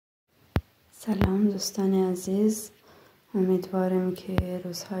سلام دوستان عزیز، امیدوارم که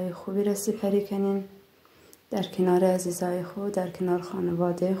روزهای خوبی را سپری کنین در کنار عزیزای خود، در کنار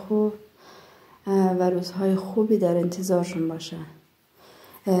خانواده خود و روزهای خوبی در انتظارشون باشه.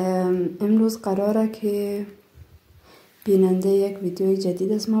 امروز قراره که بیننده یک ویدیوی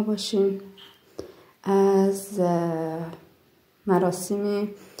جدید از ما باشیم از مراسم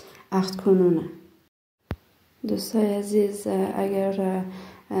عقد کنونه. دوستای عزیز، اگر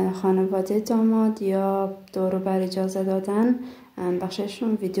خانواده داماد یا دور و بر اجازه دادن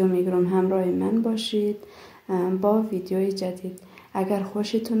بخششون ویدیو میگیرم، همراه من باشید با ویدیوی جدید. اگر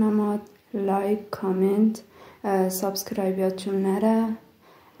خوشتون آمد لایک، کامنت، سابسکرایب یادتون نره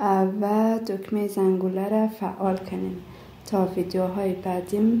و دکمه زنگوله را فعال کنین تا ویدیوهای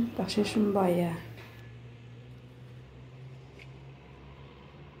بعدیم بخششون باید.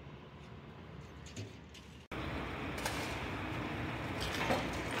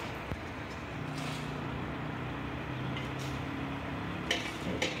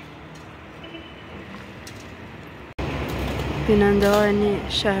 بیننده های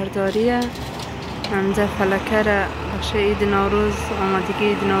شهرداریه همزه فلکه را بخش عید نوروز، آمادگی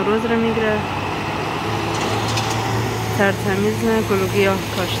عید نوروز را میگیره. ترتمیز گل و گیاه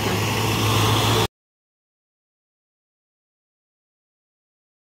کاشتن.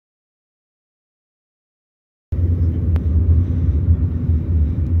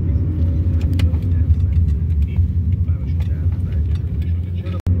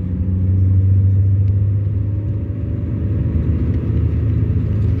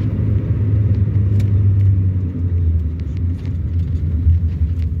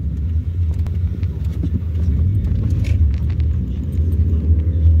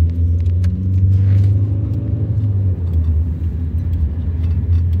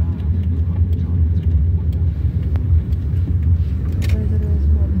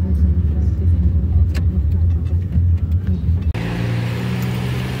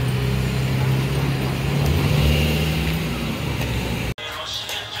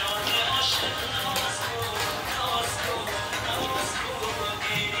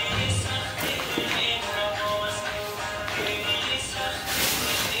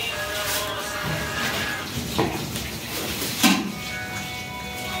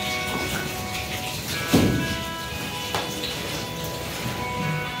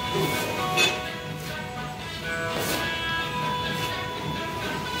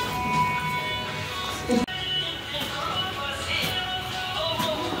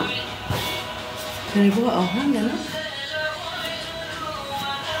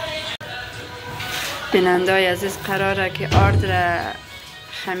 بیننده های عزیز قراره که آرد را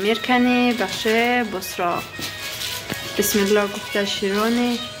خمیر کنی بخش بسراغ. بسم الله گفته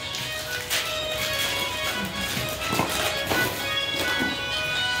شیرانی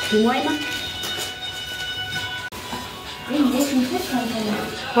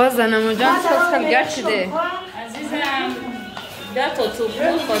باز زنمو جان خیلی گرد شده عزیزم. 10 تا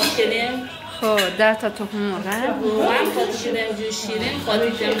تخم خاطی کردیم. خب 10 تا تخم مرغ روغن خاطی کردیم، جو شیرین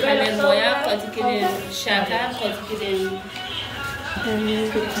خاطی کردیم، خمیر مایه خاطی کردیم، شکر خاطی کردیم.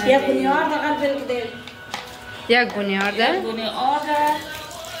 یک گونی آرد قلب کردیم. یک گونی آرد؟ یک گونی آرد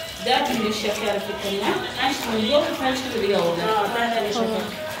 10 کیلو شکر فکر کنم 8 کیلو و 5 کیلو دیگه آورده.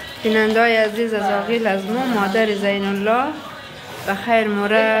 بیننده های عزیز، از آقیل از ما مادر زین الله و خیر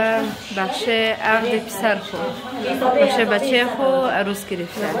موره بخش عقد پسر خو بخش بچه خو عروس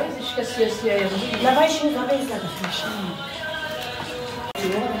گرفته.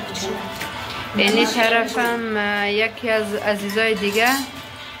 اینی طرفم یکی از عزیزای دیگه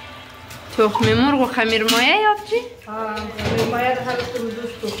تخم مرغ و خمیر مایه یاد چی؟ خمیر مایه ده هر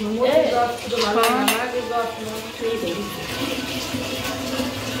دوست تخم مرغ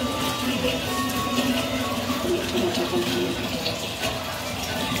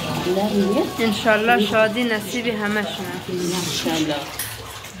انشالله شادی نصیب همه شونه.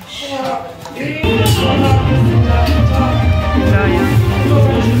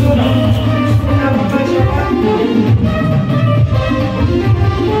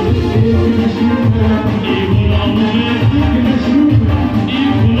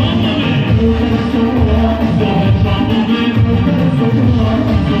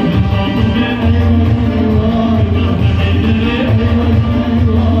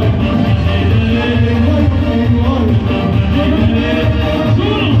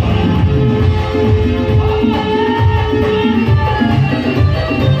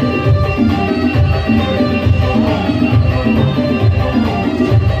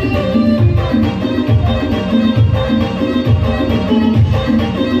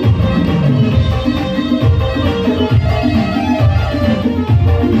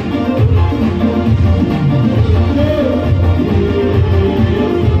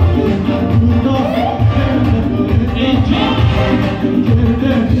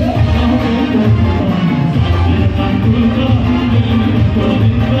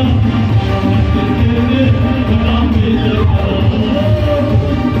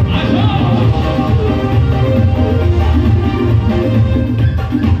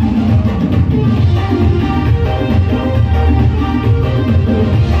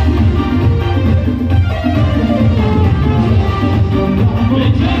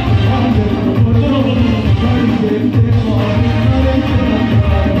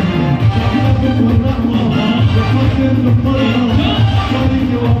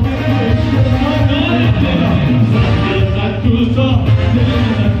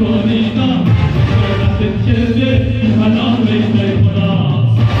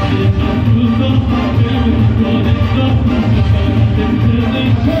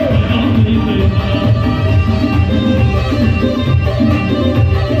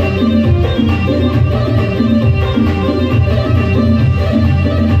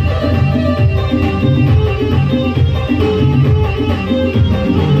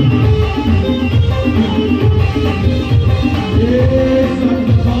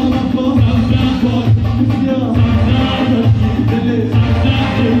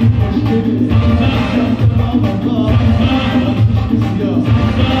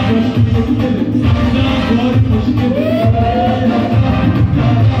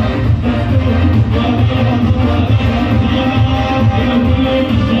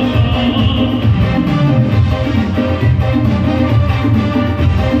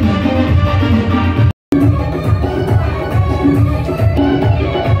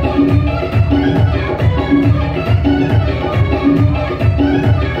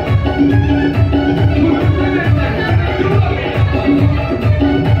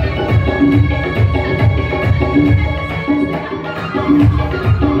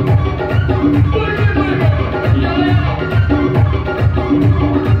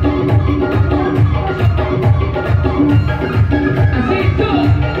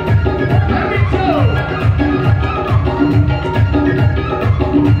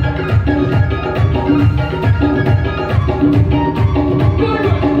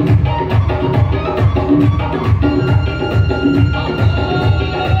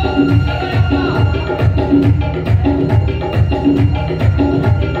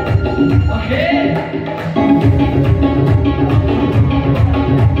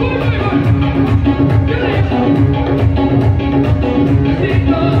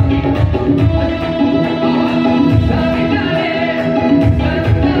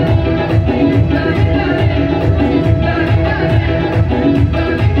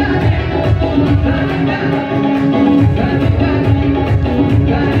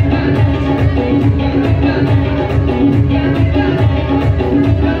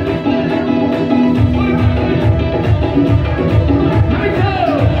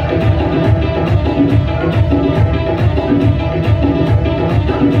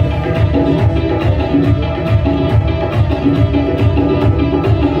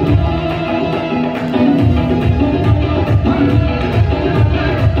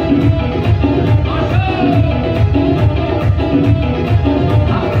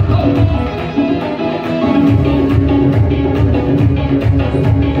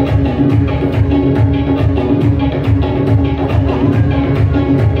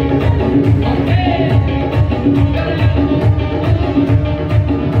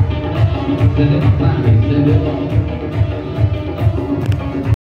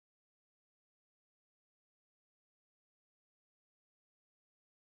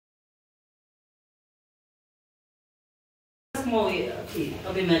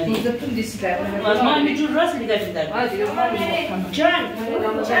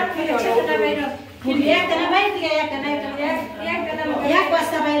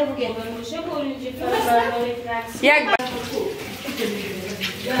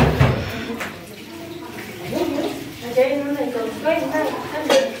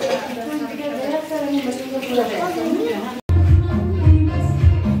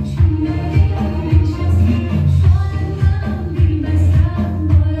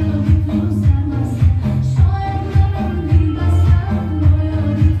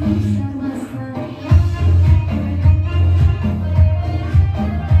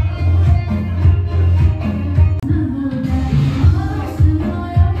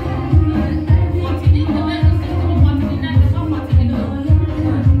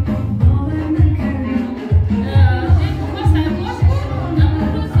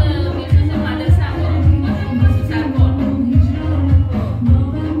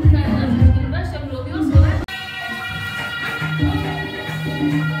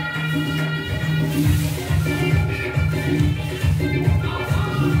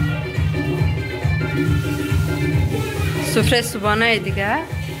 سفره صبحانه دیگه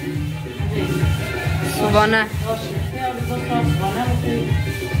صبحانه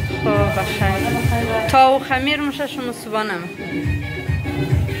خب بخیر تا و خمیر میشه شما صبحانه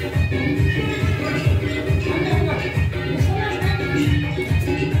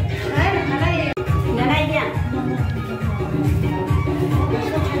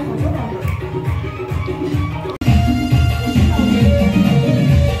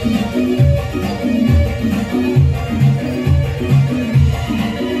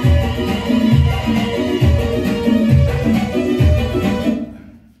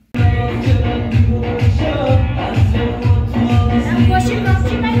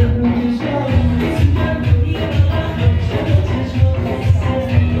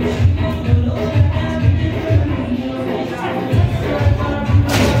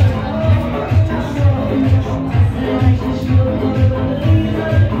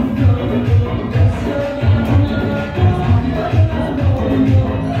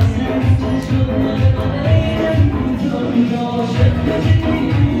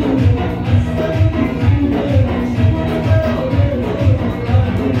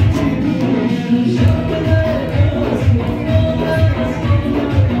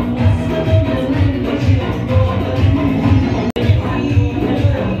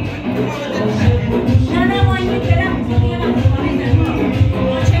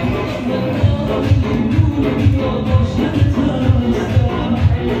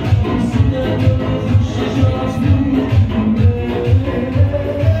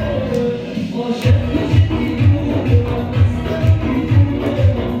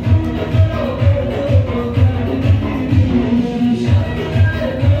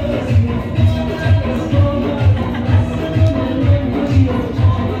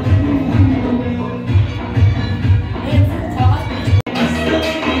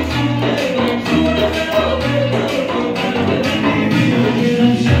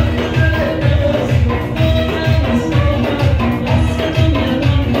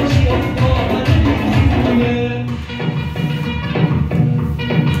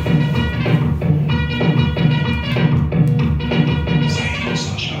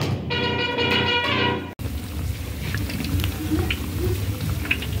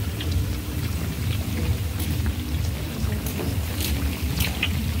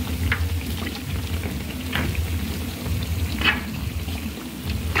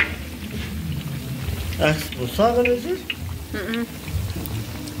عکس بسراغ رزیر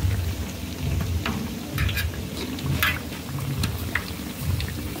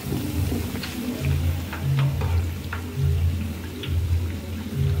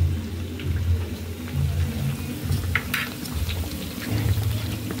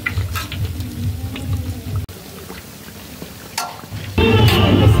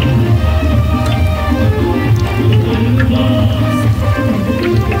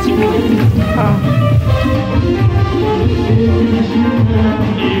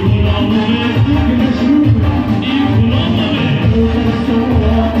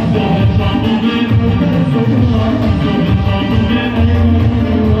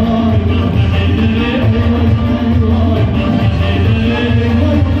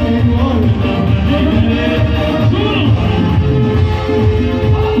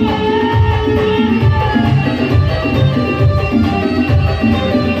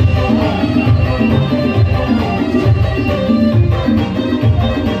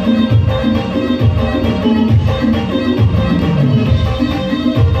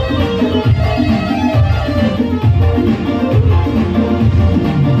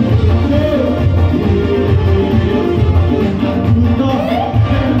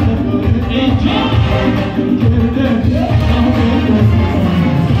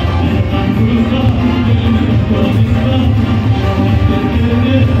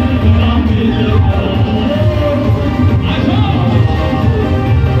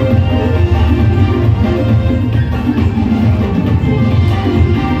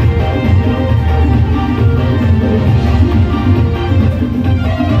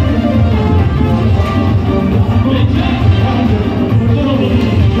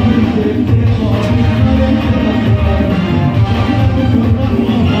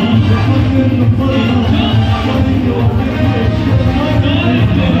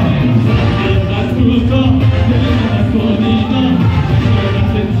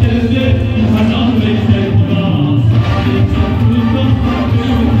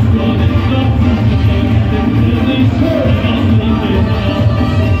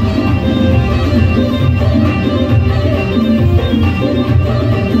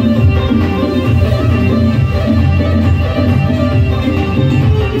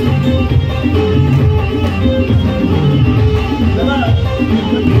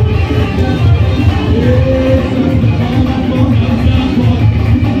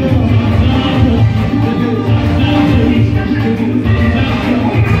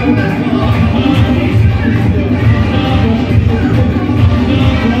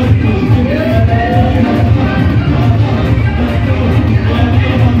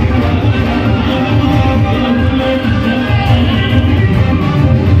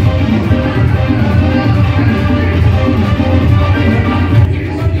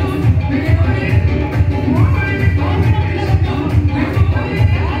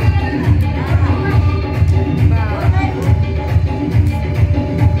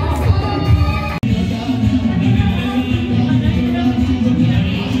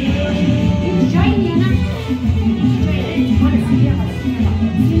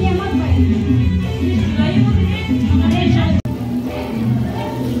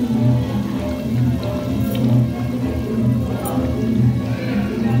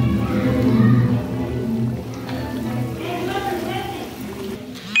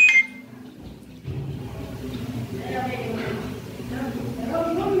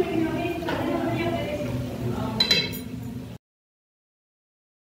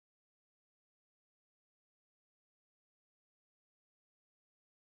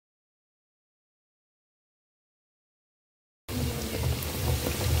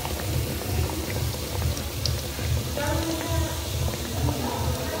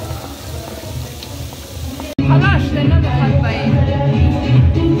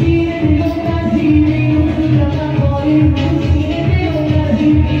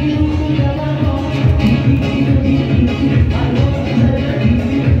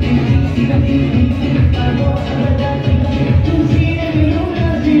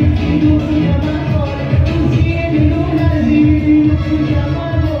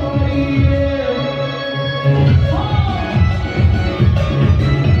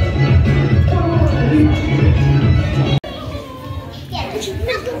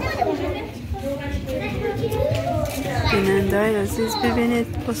بیننده‌های عزیز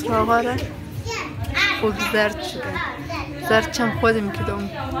ببینید بسراغ را خوب زرد شده. زرد چم خودم کدوم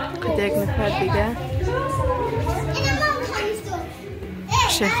که یک نفر دیگه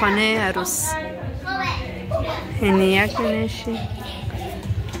خانه عروس اینی یک نشی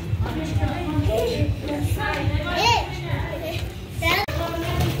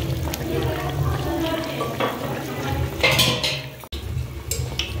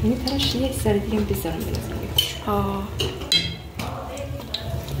یعنی ترش یک سر دیگه بذارم بلازم.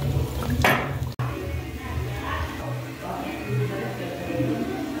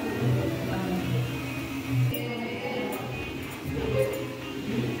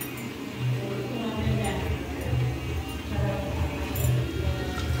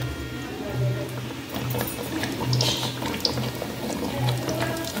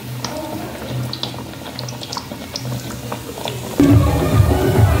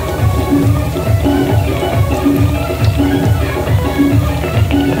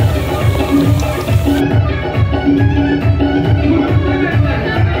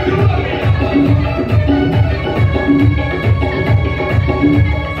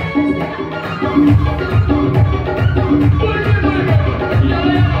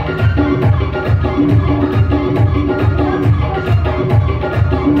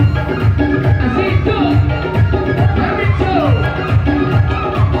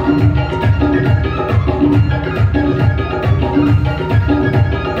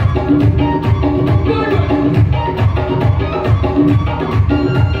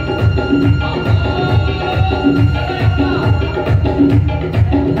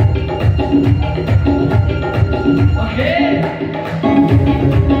 Okay.